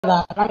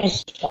Let me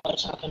see what I'm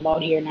talking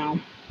about here now.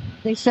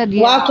 They said,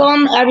 yeah.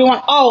 Welcome, everyone.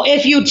 Oh,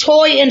 if you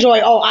toy enjoy.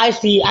 Oh, I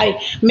see.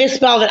 I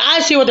misspelled it. I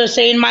see what they're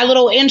saying. My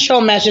little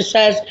intro message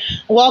says,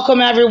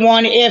 welcome,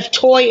 everyone, if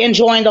toy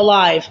enjoying the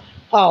live.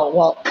 Oh,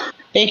 well,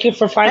 thank you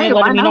for finally Hey, why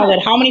letting me know not?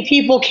 that. How many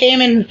people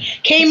came in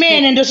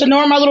and just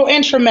ignored my little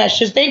intro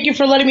message? Thank you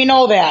for letting me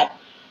know that.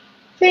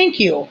 Thank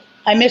you.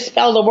 I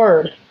misspelled a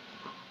word.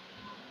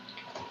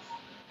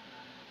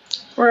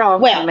 We're all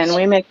Well, human.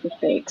 We make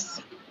mistakes.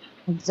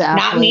 not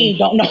Exactly. me.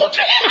 Don't know.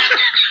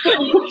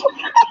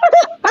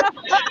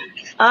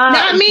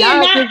 Not me,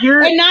 Yeah, because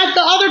and not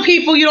the other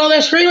people,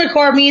 that screen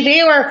record me.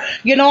 They were,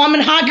 I'm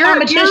in hot you're a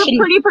competition.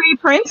 pretty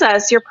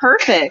princess. You're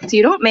perfect.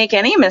 You don't make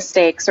any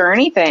mistakes or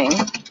anything.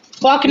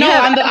 Fuck You no,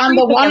 have I'm the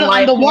everything one, in I'm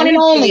life the one and handed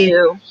to only.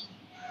 you.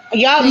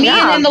 Yeah, me See?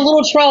 and the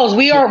little trolls.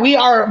 We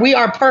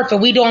are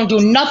perfect. We don't do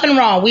nothing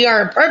wrong. We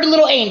are perfect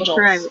little That's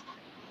right. angels.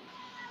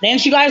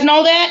 Didn't you guys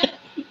know that?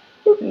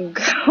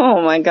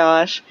 Oh my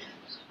gosh.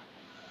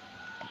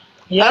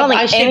 I Yep, don't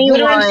I think shit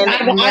glitter and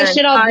anyone in I their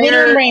shit out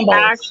glitter and entire rainbows.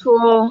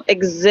 actual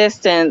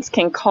existence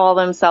can call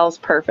themselves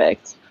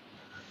perfect.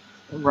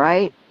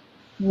 Right?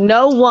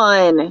 No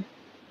one,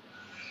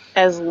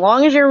 as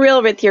long as you're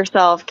real with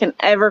yourself, can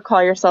ever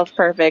call yourself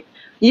perfect.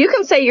 You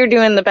can say you're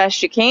doing the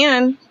best you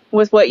can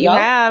with what you Yep,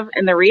 have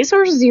and the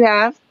resources you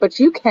have, but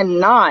you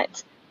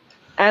cannot,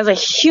 as a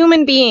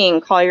human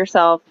being, call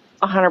yourself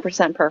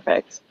 100%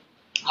 perfect.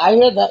 I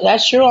hear that.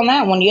 That's true on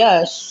that one.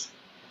 Yes,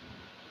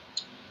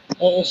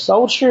 it is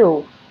so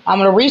true. I'm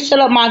gonna reset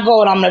up my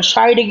goal and I'm gonna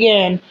try it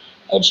again.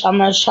 I'm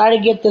gonna try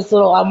to get this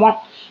little. I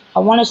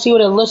want to see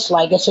what it looks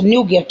like. It's a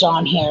new gift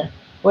on here.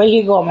 Where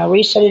you go? I'm gonna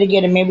reset it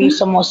again and maybe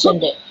someone will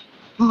send it.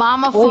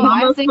 Mama Where Fu, you, I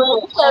Mama think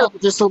Fu it's all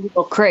just a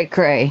little cray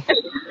cray.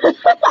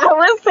 I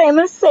was saying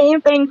the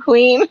same thing,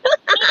 Queen.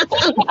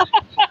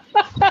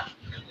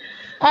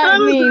 I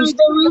I'm mean,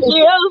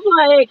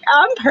 like,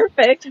 I'm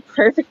perfect,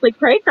 perfectly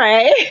cray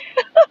cray.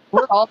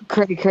 we're all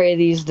cray cray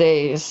these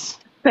days.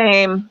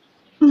 Same.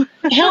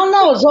 hell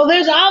no. So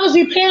there's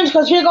obviously parents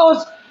because here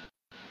goes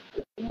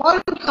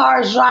one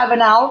car's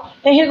driving out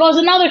and here goes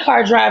another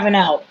car driving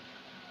out.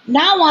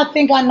 Now I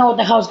think I know what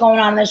the hell's going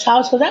on in this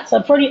house because that's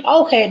a pretty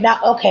okay. Now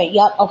okay,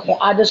 yep, okay.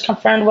 I just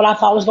confirmed what I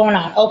thought was going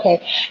on.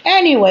 Okay.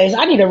 Anyways,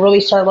 I need to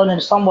really start learning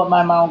to somewhat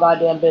mind my own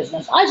goddamn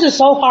business. It's just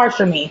so hard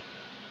for me.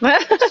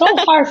 So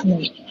hard for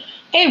me.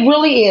 It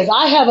really is.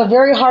 I have a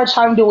very hard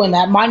time doing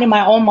that, minding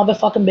my own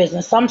motherfucking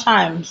business.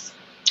 Sometimes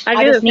I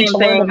I do just the need same to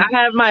learn thing. to.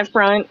 I have my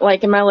front,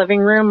 like in my living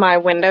room, my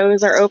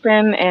windows are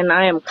open, and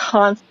I am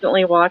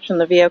constantly watching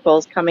the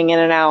vehicles coming in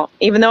and out.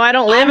 Even though I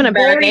don't live in a I'm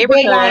bad very big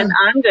neighborhood, on.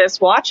 I'm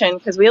just watching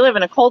because we live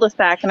in a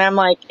cul-de-sac, and I'm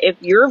like, if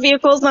your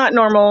vehicle's not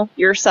normal,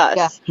 you're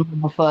Yeah, sus.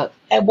 Mama foot.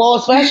 Well,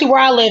 especially where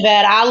I live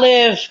at. I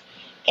live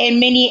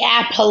in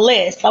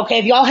Minneapolis. Okay,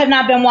 if y'all have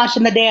not been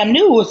watching the damn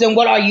news, then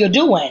what are you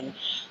doing?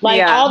 Like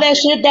Yeah. all that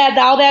shit,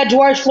 all that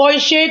George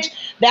Floyd shit,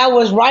 that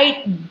was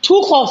right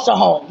too close to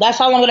home.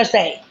 That's all I'm gonna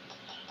say.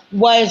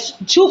 Was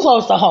too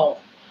close to home.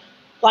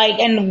 Like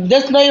in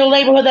this little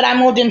neighborhood that I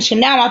moved into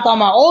now, I thought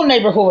my old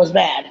neighborhood was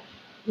bad.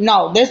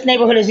 No, this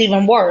neighborhood is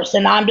even worse.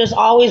 And I'm just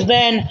always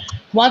been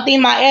one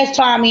thing my ex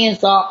taught me is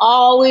to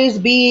always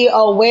be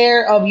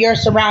aware of your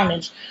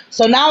surroundings.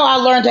 So now I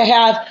learned to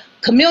have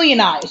chameleon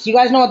eyes. You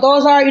guys know what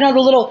those are? The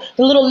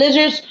little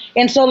lizards.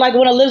 And so like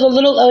when a lizard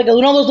little like those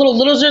little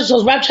lizards,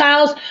 those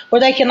reptiles where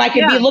they can like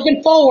be Yeah.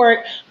 looking forward,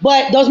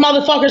 but those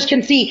motherfuckers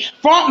can see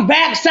front,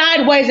 back,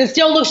 sideways, and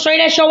still look straight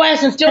at your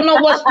ass and still know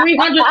what's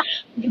 300.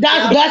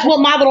 That's Yep. that's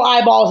what my little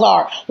eyeballs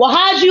are. Well,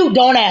 how'd you?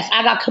 Don't ask.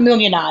 I got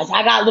chameleon eyes.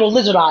 I got little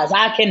lizard eyes.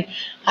 I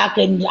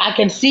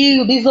can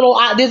see these little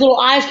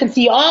eyes can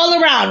see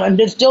all around and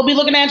they still be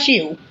looking at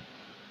you.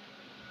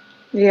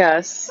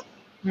 Yes.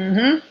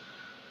 Hmm.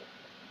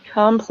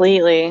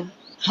 Completely.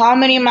 I'm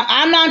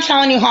not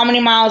telling you how many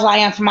miles I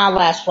am from my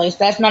last place.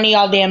 That's none of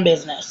y'all damn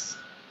business.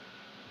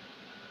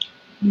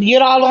 You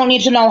all don't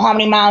need to know how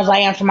many miles I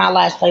am from my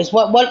last place.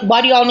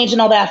 Why do y'all need to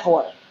know that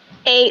for?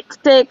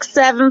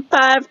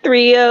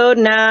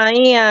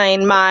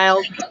 8675309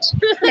 miles.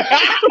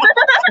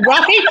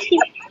 Right?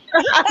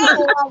 I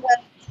love it.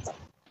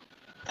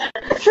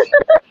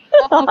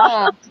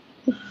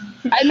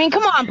 I mean,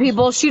 come on,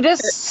 people. She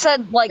just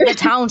said, like, the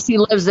town she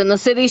lives in, the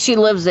city she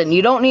lives in.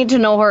 You don't need to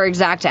know her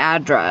exact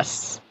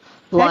address.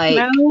 Heck Like,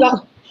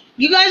 no.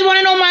 You guys want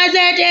to know my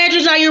exact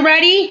address? Are you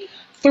ready?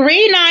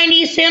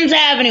 390 Sims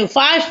Avenue,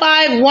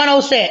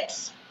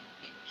 55106.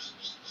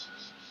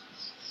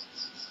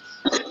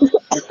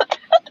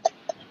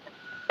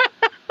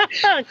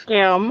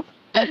 Kim.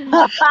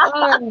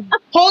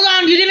 Hold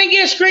on, you didn't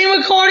get screen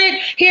recorded?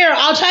 Here,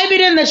 I'll type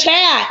it in the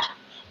chat.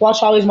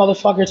 Watch all these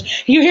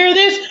motherfuckers. You hear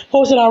this?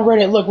 Post it on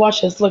Reddit. Look,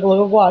 watch this. Look,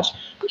 watch.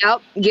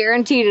 yep,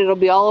 guaranteed it'll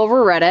be all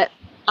over Reddit.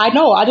 I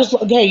know.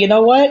 Okay, you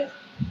know what?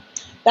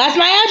 That's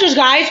my address,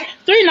 guys.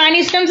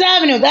 390 Sims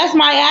Avenue. That's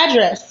my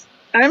address.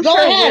 I'm Go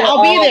sure ahead. we'll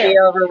I'll be all there. be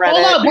over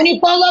Hold Reddit. up. When you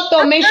pull up,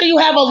 though, make sure you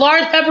have a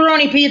large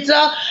pepperoni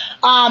pizza,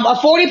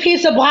 a 40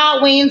 piece of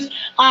hot wings,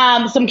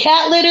 some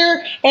cat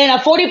litter, and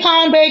a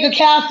 40-pound bag of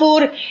cat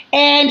food,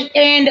 and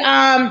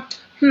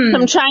Some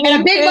And Chinese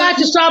a big box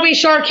of food. strawberry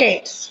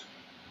shortcakes.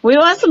 We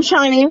want some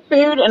Chinese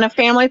food and a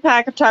family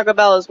pack of Taco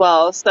Bell as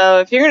well. So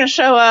if you're going to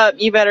show up,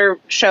 you better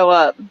show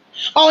up.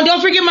 Oh, and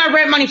don't forget my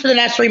rent money for the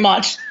next 3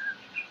 months.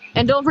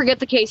 And don't forget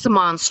the case of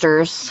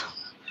monsters.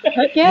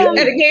 Heck yeah. And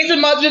a case of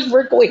monsters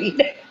for Queen.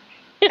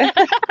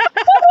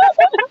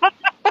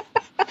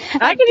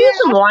 I could use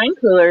some wine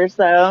coolers,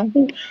 though.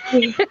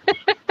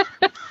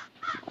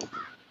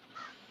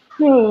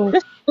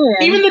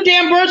 Even the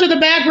damn birds in the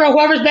background,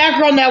 whoever's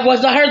background that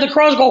was, I heard the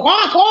crows go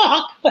honk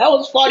honk. That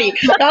was funny.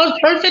 That was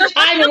perfect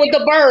timing with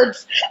the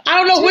birds. I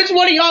don't know which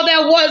one of y'all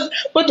that was,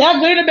 but that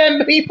could have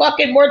been me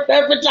fucking more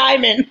perfect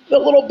timing. The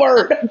little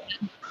bird.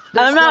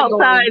 I'm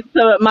outside,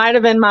 so it might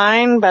have been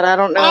mine, but I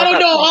don't know. I don't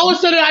know. All of a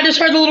sudden, I just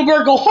heard the little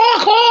bird go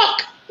honk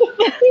honk.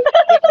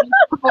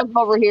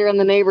 Over here in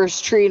the neighbor's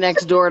tree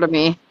next door to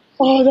me.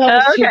 Oh, that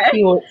was Okay. too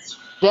cute.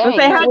 Dang. If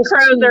they had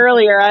crows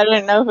earlier, I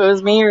didn't know if it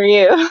was me or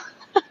you.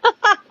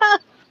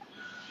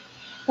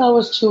 That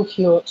was too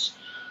cute.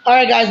 All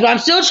right, guys, but I'm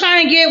still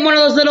trying to get one of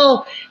those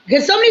little.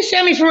 Can somebody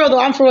send me for real though?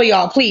 I'm for real,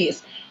 y'all.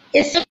 Please.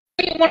 It's one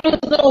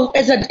of those little.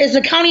 It's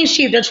a counting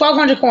sheep. They're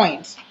 1,200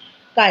 coins.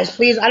 Guys,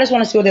 please. I just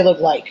want to see what they look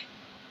like.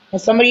 Can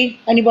somebody,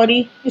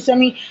 anybody, you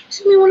send me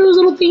one of those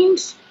little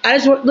things?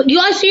 You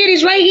guys see it?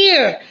 He's right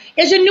here.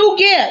 It's a new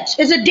gift.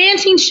 It's a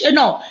dancing.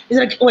 No,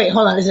 wait,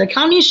 hold on. Is it a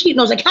counting sheep?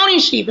 No, it's a counting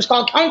sheep. It's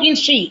called counting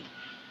sheep.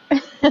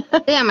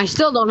 Damn, I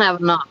still don't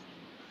have enough.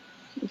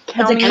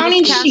 It's a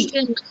counting sheep.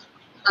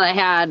 I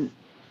had.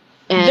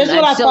 And This is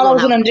what I thought I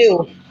was gonna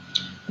do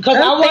because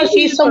I want to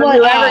see someone.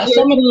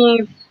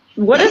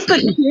 What does the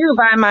Q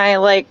by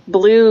my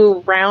blue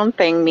round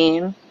thing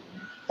mean?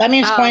 That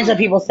means coins that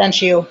people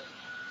sent you.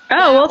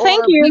 Oh well,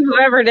 thank you,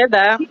 whoever did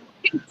that.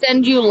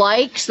 Send you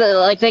likes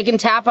that they can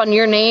tap on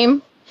your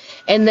name,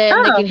 and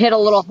then they can hit a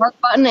little heart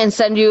button and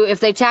send you. If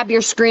they tap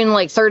your screen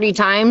 30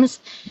 times,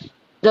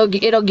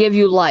 it'll give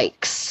you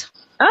likes.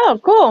 Oh,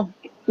 cool.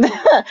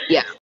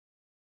 Yeah.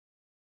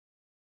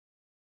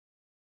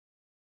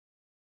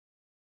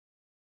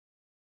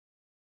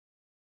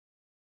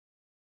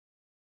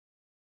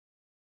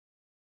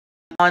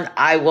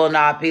 I will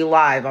not be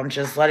live. I'm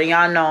just letting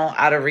y'all know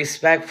out of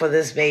respect for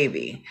this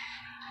baby.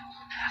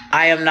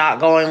 I am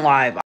not going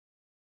live.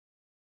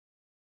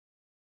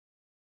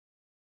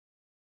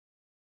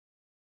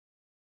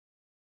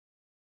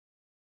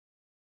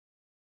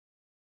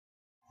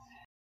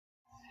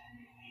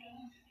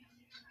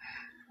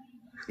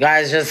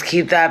 Guys, just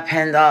keep that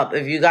pinned up.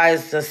 If you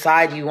guys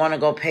decide you want to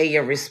go pay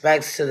your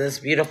respects to this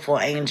beautiful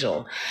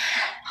angel,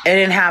 it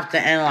didn't have to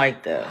end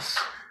like this.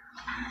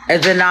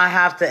 It did not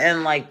have to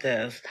end like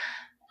this.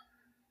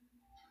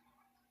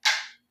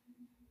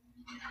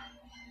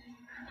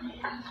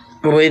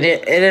 It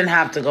didn't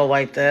have to go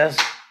like this.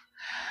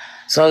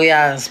 So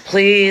yes,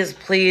 please,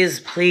 please,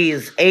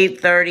 please,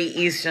 8:30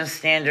 Eastern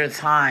Standard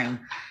Time.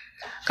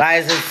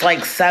 Guys,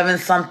 it's 7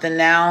 something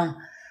now.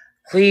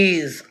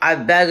 Please, I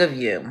beg of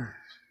you.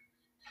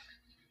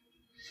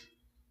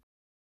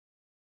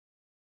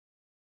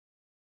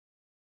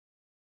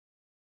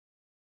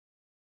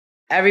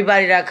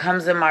 Everybody that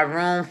comes in my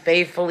room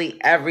faithfully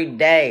every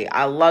day,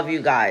 I love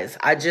you guys.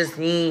 I just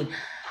need,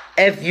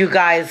 if you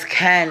guys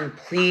can,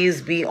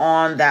 please be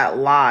on that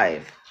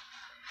live.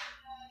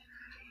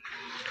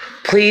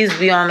 Please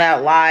be on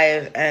that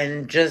live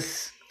and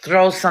just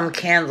throw some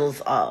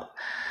candles up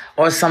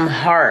or some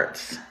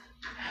hearts.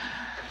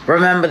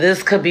 Remember,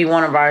 this could be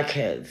one of our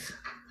kids.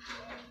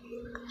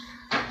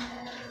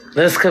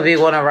 This could be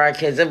one of our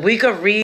kids. If we could read